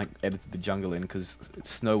and like edited the jungle in because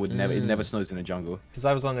snow would never. It never snows in a jungle. Because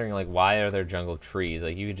I was wondering like, why are there jungle trees?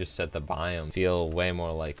 Like you could just set the biome feel way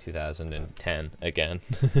more like 2010 again.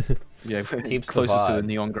 Yeah, keeps closest to the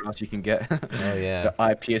neon grass you can get. Oh yeah, the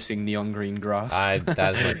eye-piercing neon green grass.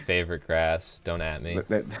 That's my favorite grass. Don't at me.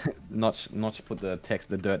 Notch put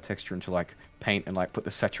the dirt texture into like paint and like put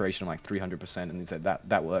the saturation like 300%, and he said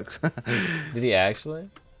that works. Did he actually?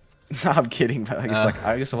 No, I'm kidding, but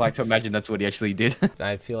I just like to imagine that's what he actually did.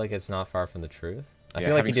 I feel like it's not far from the truth. I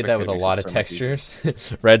feel like he did that with a lot of textures.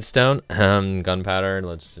 Redstone, gunpowder,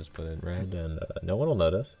 let's just put it red, and no one will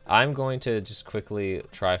notice. I'm going to just quickly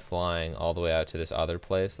try flying all the way out to this other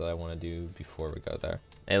place that I want to do before we go there.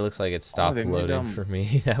 It looks like it stopped loading for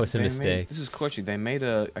me. That was a mistake. This is Quotro. They made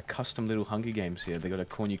a custom little Hunger Games here. They got a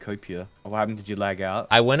cornucopia. What happened? Did you lag out?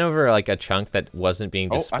 I went over like a chunk that wasn't being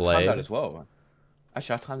displayed. I tried that as well.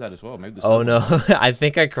 Actually, I timed that as well. Maybe the Oh server no, I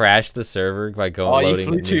think I crashed the server by going loading you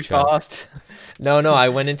flew a new too chunk. fast. No, I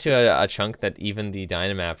went into a chunk that even the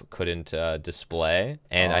Dynamap couldn't display,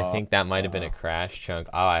 and I think that might have been a crash chunk.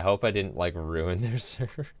 Oh, I hope I didn't like ruin their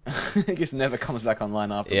server. It just never comes back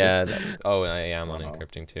online after Yeah. this. Oh, I am on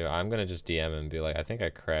encrypting too. I'm gonna just DM him and be like, I think I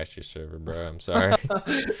crashed your server, bro. I'm sorry.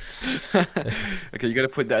 Okay, you gotta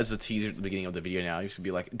put that as a teaser at the beginning of the video now. You should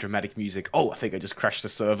be like dramatic music. Oh, I think I just crashed the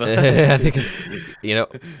server. I think, you know,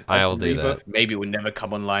 I'll do that. Maybe it will never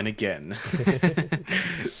come online again.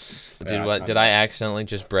 Did I accidentally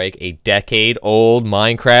just break a decade-old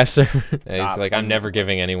Minecraft server? He's like, I'm never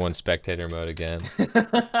giving anyone spectator mode again.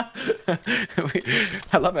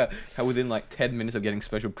 I love how within like 10 minutes of getting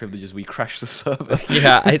special privileges, we crashed the server.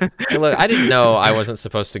 Yeah, look, I didn't know I wasn't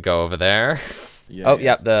supposed to go over there. Yeah,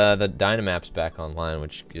 Yep, the Dynamap's back online,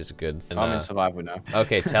 which is good. And, I'm in survival now.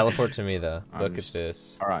 Okay, teleport to me though. Look at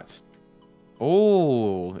this. All right.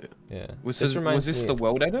 Oh. Yeah. Was this the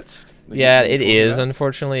world edit? Yeah, it is.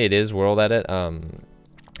 Unfortunately, it is world edit.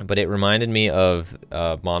 But it reminded me of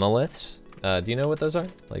monoliths. Do you know what those are?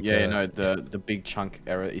 Like the big chunk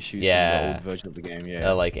error issues from the old version of the game.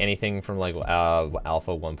 Yeah. Like anything from like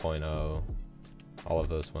Alpha 1.0, all of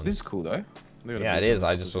those ones. This is cool though. Yeah, it is.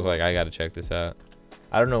 I just was like, I gotta check this out.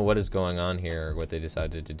 I don't know what is going on here or what they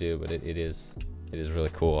decided to do, but it is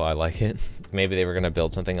really cool. I like it. Maybe they were gonna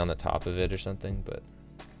build something on the top of it or something, but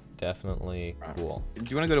definitely cool. Do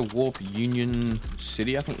you want to go to Warp Union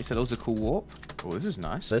City? I think you said that was a cool warp. Oh, this is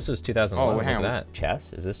nice. This was 2011. Oh, hang on. Look at that.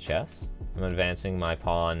 Chess? Is this chess? I'm advancing my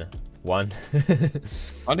pawn 1. I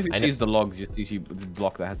wonder if it sees the logs, just you see this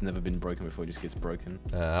block that has never been broken before, just gets broken.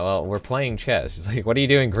 Well, we're playing chess. It's like, what are you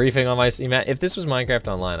doing griefing on my Steam? If this was Minecraft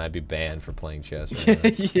Online, I'd be banned for playing chess right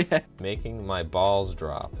now. Yeah. Making my balls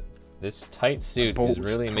drop. This tight suit is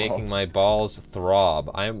really making my balls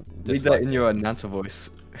throb. I'm Read that in your announcer voice.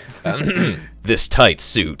 This tight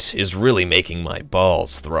suit is really making my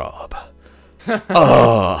balls throb.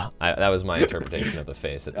 Oh, that was my interpretation of the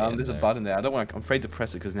face at the end. There's a button there. I'm afraid to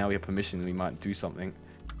press it because now we have permission and we might do something.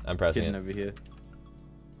 I'm pressing it. Over here.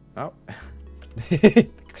 Oh.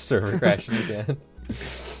 Server crashing again.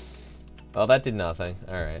 Well, that did nothing.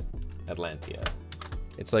 All right, Atlantia.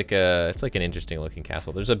 It's like an interesting looking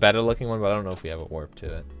castle. There's a better looking one, but I don't know if we have a warp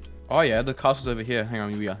to it. Oh yeah, the castle's over here. Hang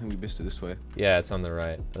on, I think we missed it this way. Yeah, it's on the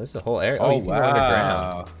right. This is a whole area. Oh, you can go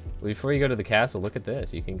underground. Before you go to the castle, look at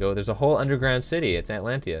this. You can go. There's a whole underground city. It's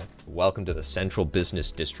Atlantia. Welcome to the Central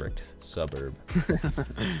Business District suburb.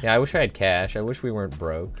 Yeah, I wish I had cash. I wish we weren't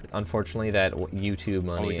broke. Unfortunately, that YouTube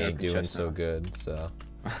money ain't doing so good. So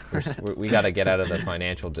we got to get out of the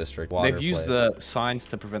financial district. They've used the signs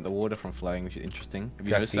to prevent the water from flowing, which is interesting. Have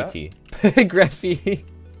you noticed that? Graffiti.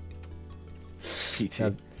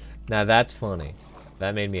 PT. Now that's funny.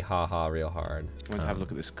 That made me ha-ha real hard. I'm going to have a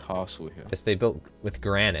look at this castle here. Yes, they built with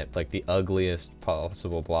granite, like the ugliest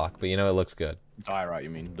possible block, but you know, it looks good. Diorite, you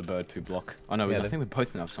mean? The bird poo block. Oh no, I think we're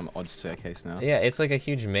both gonna have some odd staircase now. Yeah, it's like a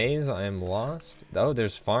huge maze. I am lost. Oh,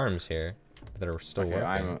 there's farms here that are still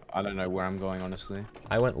working. I don't know where I'm going, honestly.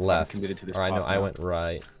 I went left. I'm committed to this or I know I went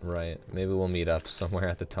right. Maybe we'll meet up somewhere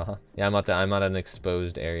at the top. Yeah, I'm at an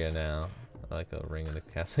exposed area now. I like a ring in the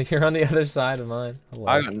castle. You're on the other side of mine.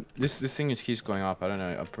 This thing just keeps going up. I don't know.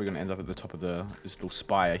 I'm probably gonna end up at the top of this little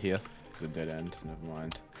spire here. It's a dead end. Never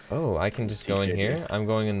mind. Oh, I can just go in here? I'm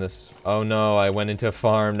going in this... Oh no, I went into a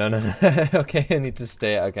farm. No. Okay, I need to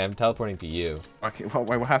stay. Okay, I'm teleporting to you. Okay,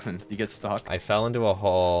 what happened? Did you get stuck? I fell into a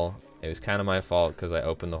hole. It was kind of my fault because I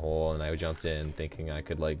opened the hole and I jumped in thinking I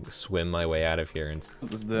could like swim my way out of here. And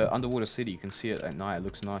the underwater city, you can see it at night. It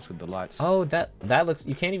looks nice with the lights. Oh, that looks...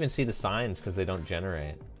 You can't even see the signs because they don't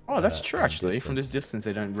generate. Oh, that's true actually. From this distance,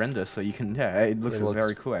 they don't render, so you can... Yeah, it looks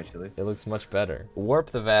very cool actually. It looks much better. Warp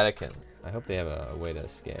the Vatican. I hope they have a way to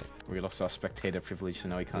escape. We lost our spectator privilege, so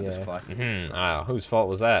now we can't just fly. Whose fault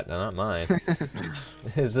was that? No, not mine.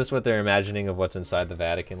 Is this what they're imagining of what's inside the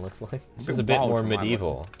Vatican looks like? This is a bit more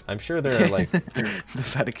medieval. I'm sure they're like... The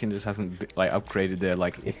Vatican just hasn't like upgraded their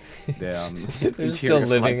they're still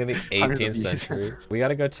living in the 18th century. We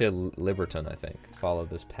gotta go to Liberton, I think. Follow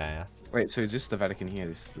this path. Wait, so is this the Vatican here?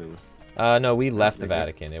 This little... No, we left the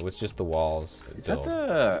Vatican. It was just the walls. Is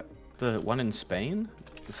that the one in Spain?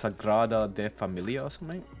 The Sagrada de Familia or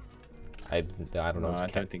something? I don't know. No, I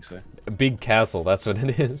don't think so. A big castle, that's what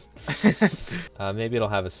it is. Maybe it'll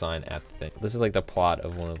have a sign at the thing. This is like the plot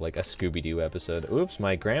of one of like a Scooby-Doo episode. Oops,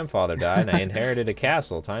 my grandfather died and I inherited a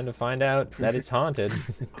castle. Time to find out that it's haunted.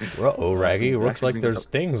 Uh-oh, Raggy, looks like there's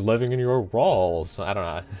things living in your walls. I don't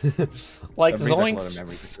know. Like zoinks,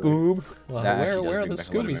 Scoob. Where are the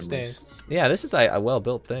Scooby stains? Yeah, this is a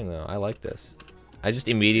well-built thing though. I like this. I just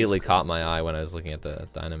immediately caught my eye when I was looking at the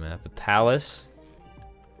Dynamap. The Palace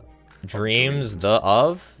Dreams the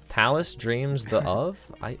of? Palace Dreams the of?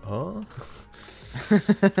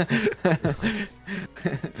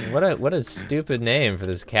 What a stupid name for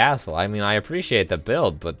this castle. I mean, I appreciate the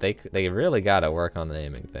build, but they really gotta work on the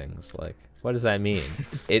naming things. Like, what does that mean?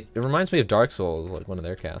 It reminds me of Dark Souls, like one of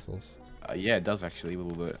their castles. Yeah, it does actually,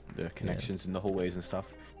 with all the connections in the hallways and stuff.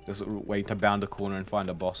 There's a way to bound a corner and find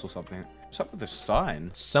a boss or something. What's up with the sign?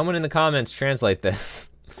 Someone in the comments translate this.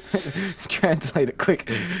 Translate it quick.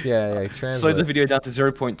 Yeah, translate. Slow the video down to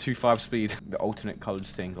 0.25 speed. The alternate colored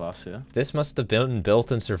stained glass here. This must have been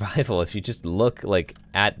built in survival. If you just look like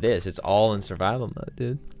at this, it's all in survival mode,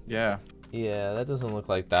 dude. Yeah. Yeah, that doesn't look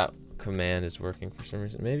like that command is working for some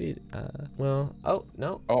reason. Maybe, well, oh,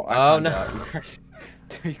 no. Oh no.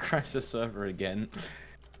 You crashed the server again.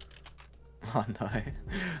 Oh no.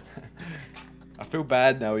 I feel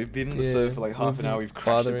bad now. We've been on the server for like half an hour. We've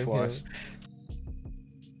crashed it twice.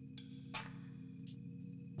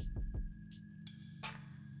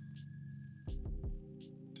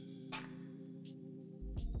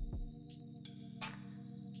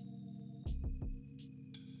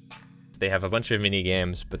 They have a bunch of mini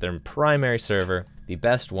games, but their primary server, the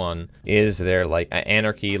best one, is their like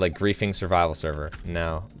anarchy, like griefing survival server.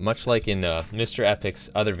 Now, much like in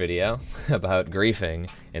MrEpic's other video about griefing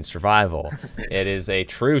and survival, it is a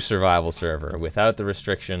true survival server without the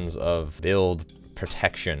restrictions of build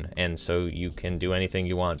protection, and so you can do anything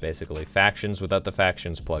you want, basically. Factions without the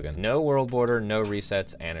factions plugin. No world border, no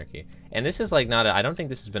resets, anarchy. And this is like not I don't think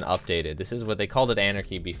this has been updated. This is what they called it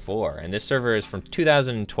anarchy before, and this server is from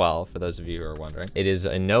 2012, for those of you who are wondering. It is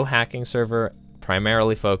a no hacking server,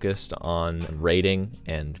 primarily focused on raiding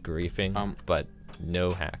and griefing, but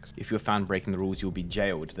no hacks. If you're found breaking the rules, you'll be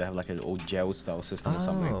jailed. They have like an old jail style system or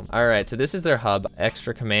something. All right, so this is their hub.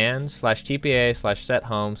 Extra commands /TPA/set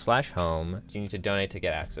home/home. You need to donate to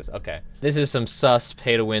get access. Okay, this is some sus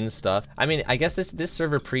pay to win stuff. I mean, I guess this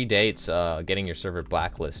server predates getting your server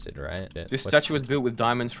blacklisted, right? This statue was built with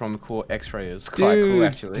diamonds from core X-rayers. Quite cool,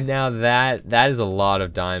 actually. Now that is a lot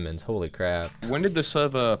of diamonds. Holy crap. When did the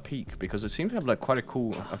server peak? Because it seemed to have like quite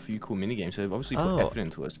a few cool mini games. So they've obviously put effort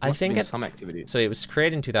into it. I think some activity. So it was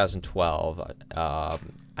created in 2012.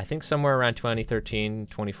 I think somewhere around 2013,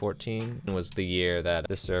 2014 was the year that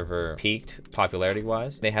the server peaked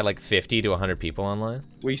popularity-wise. They had like 50 to 100 people online.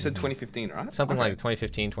 Well, you said 2015, right? Something like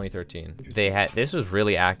 2015, 2013. This was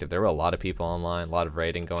really active. There were a lot of people online, a lot of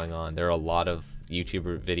raiding going on. There were a lot of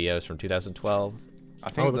YouTuber videos from 2012. I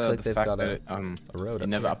think looks like they've got that a road it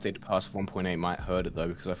never updated past 1.8 might hurt it though,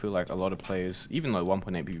 because I feel like a lot of players, even though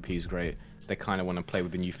 1.8 PvP is great, they kind of want to play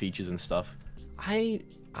with the new features and stuff. I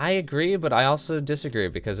agree, but I also disagree,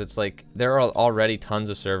 because it's like there are already tons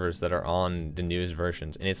of servers that are on the newest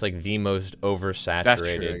versions, and it's like the most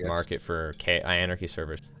oversaturated market for anarchy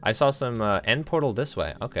servers. I saw some end portal this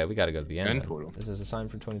way. Okay, we got to go to the end portal. This is a sign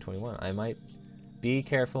for 2021. I might be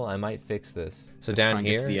careful. I might fix this. So down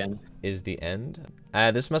here is the end.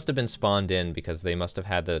 This must have been spawned in because they must have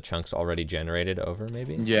had the chunks already generated over,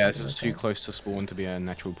 maybe? Yeah, it's just too close to spawn to be a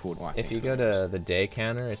natural portal. If you go to the day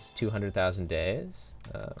counter, it's 200,000 days.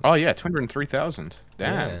 Oh yeah, 203,000.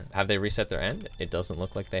 Damn. Yeah. Have they reset their end? It doesn't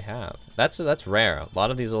look like they have. That's rare. A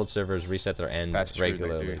lot of these old servers reset their end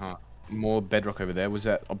regularly. True, they do, huh? More bedrock over there. Was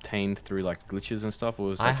that obtained through like glitches and stuff, or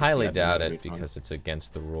was that I highly doubt it, because it's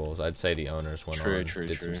against the rules. I'd say the owners went on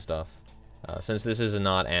did some stuff. Since this is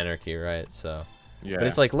not anarchy, right? So. Yeah. But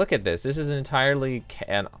it's like, look at this. This is an entirely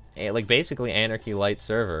like basically anarchy light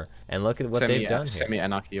server, and look at what they've done here.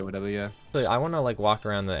 Semi-anarchy or whatever, yeah. So I want to like walk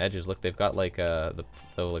around the edges. Look, they've got like the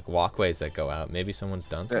like walkways that go out. Maybe someone's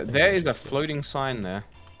done something. There is a floating sign there.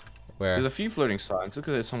 Where? There's a few floating signs. Look,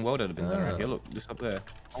 there's some world that have been done right here. Look, just up there.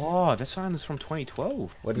 Oh, that sign is from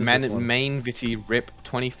 2012. What is this one? Main Viti RIP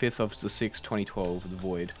 25th of the 6th 2012. The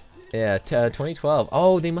Void. Yeah, 2012.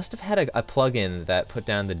 Oh, they must have had a plugin that put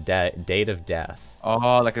down the date of death.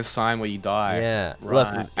 Oh, like a sign where you die. Yeah.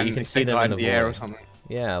 Right. Look, and you can see them in the air or something.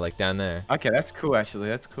 Yeah, like down there. Okay, that's cool actually.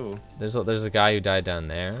 That's cool. There's a guy who died down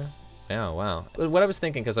there. Oh, wow. What I was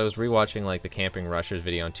thinking, because I was rewatching like the Camping Rushers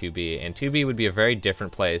video on 2B, and 2B would be a very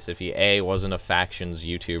different place if he A, wasn't a factions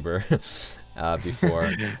YouTuber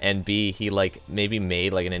before, and B, he like maybe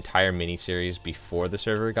made like an entire mini-series before the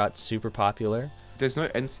server got super popular. There's no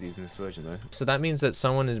entities in this version though. So that means that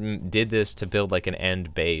someone did this to build like an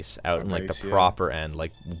end base out in like the proper end,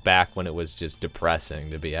 like back when it was just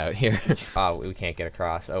depressing to be out here. Oh, we can't get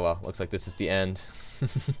across. Oh well, looks like this is the end.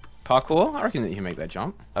 Parkour? I reckon that you can make that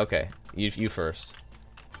jump. Okay, you first.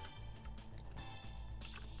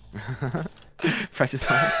 Precious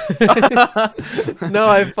time. No,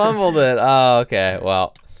 I fumbled it. Oh, okay.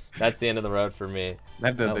 Well, that's the end of the road for me. They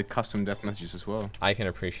have the custom death messages as well. I can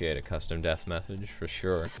appreciate a custom death message for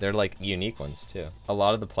sure. They're like unique ones too. A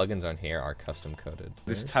lot of the plugins on here are custom coded.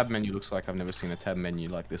 This tab menu looks like I've never seen a tab menu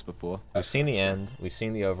like this before. We've seen the end. We've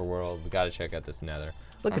seen the overworld. We got to check out this nether.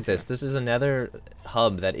 Look at this. This is a nether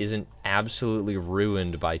hub that isn't absolutely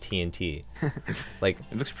ruined by TNT. Like,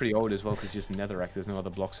 it looks pretty old as well because it's just netherrack. There's no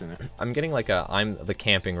other blocks in it. I'm getting like a I'm the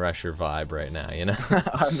camping rusher vibe right now, you know?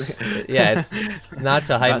 Yeah, it's not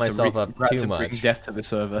to hype myself up too much. Bring death to the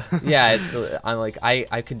server. Yeah, it's I'm like I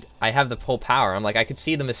have the full power. I'm like I could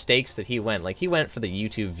see the mistakes that he went. Like he went for the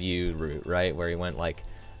YouTube view route, right? Where he went like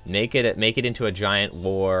make it into a giant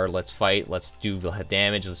war, let's fight, let's do the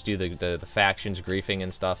damage, let's do the factions griefing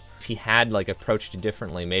and stuff. If he had like approached it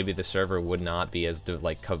differently, maybe the server would not be as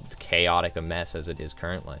like chaotic a mess as it is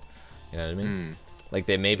currently. You know what I mean? Like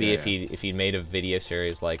they maybe if he made a video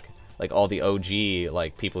series like all the OG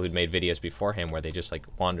like people who'd made videos before him where they just like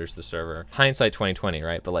wanders the server. Hindsight 2020,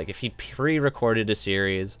 right? But like if he pre-recorded a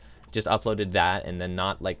series, just uploaded that and then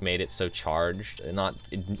not like made it so charged and not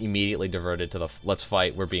immediately diverted to the let's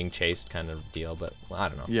fight, we're being chased kind of deal. But well, I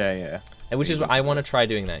don't know. Yeah. And which is what I want to try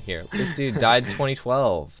doing that here. This dude died in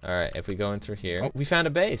 2012. All right, if we go in through here, we found a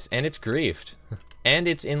base and it's griefed. And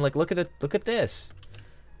it's in like look at this.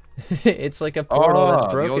 It's like a portal that's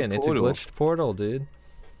broken. It's a glitched portal, dude.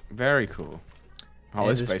 Very cool. Oh,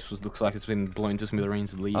 this base looks like it's been blown to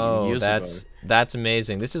smithereens years ago. That's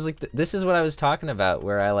amazing. This is like this is what I was talking about,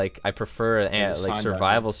 where I prefer like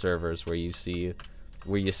survival servers where you see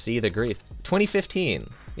the grief. 2015.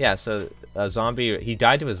 Yeah, so a zombie. He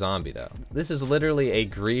died to a zombie though. This is literally a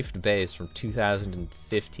griefed base from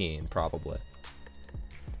 2015, probably.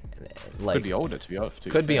 Like could be older, to be honest.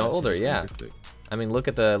 Could be older, yeah. I mean, look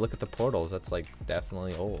at the portals. That's like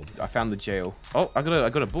definitely old. I found the jail. Oh, I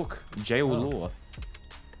got a book. Jail lore.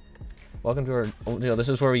 Welcome to our old jail. This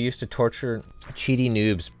is where we used to torture cheaty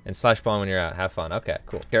noobs and slash bomb when you're out. Have fun. Okay,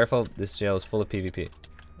 cool. Careful. This jail is full of PvP.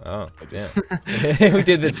 Oh, yeah. We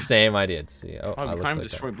did the same idea. See. Oh, we can't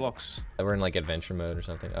destroy blocks. We're in like adventure mode or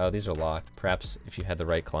something. Oh, these are locked. Perhaps if you had the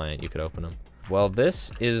right client, you could open them. Well,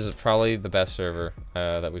 this is probably the best server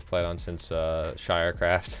that we've played on since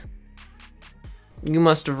Shirecraft. You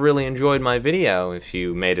must have really enjoyed my video if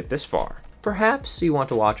you made it this far. Perhaps you want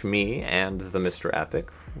to watch me and the Mr.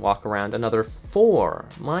 Epic walk around another 4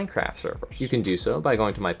 Minecraft servers. You can do so by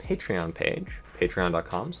going to my Patreon page,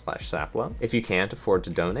 patreon.com/saplo. If you can't afford to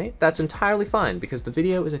donate, that's entirely fine because the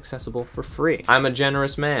video is accessible for free. I'm a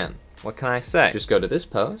generous man. What can I say? Just go to this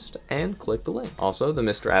post and click the link. Also, the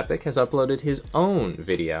Mr. Epic has uploaded his own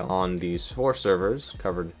video on these 4 servers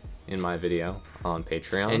covered in my video on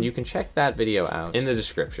Patreon, and you can check that video out in the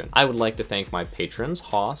description. I would like to thank my patrons,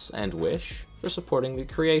 Hoss and Wish, for supporting the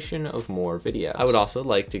creation of more videos. I would also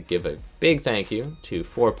like to give a big thank you to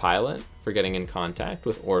 4Pilot for getting in contact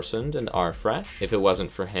with Orsond and Rfresh. If it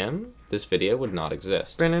wasn't for him, this video would not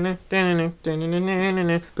exist.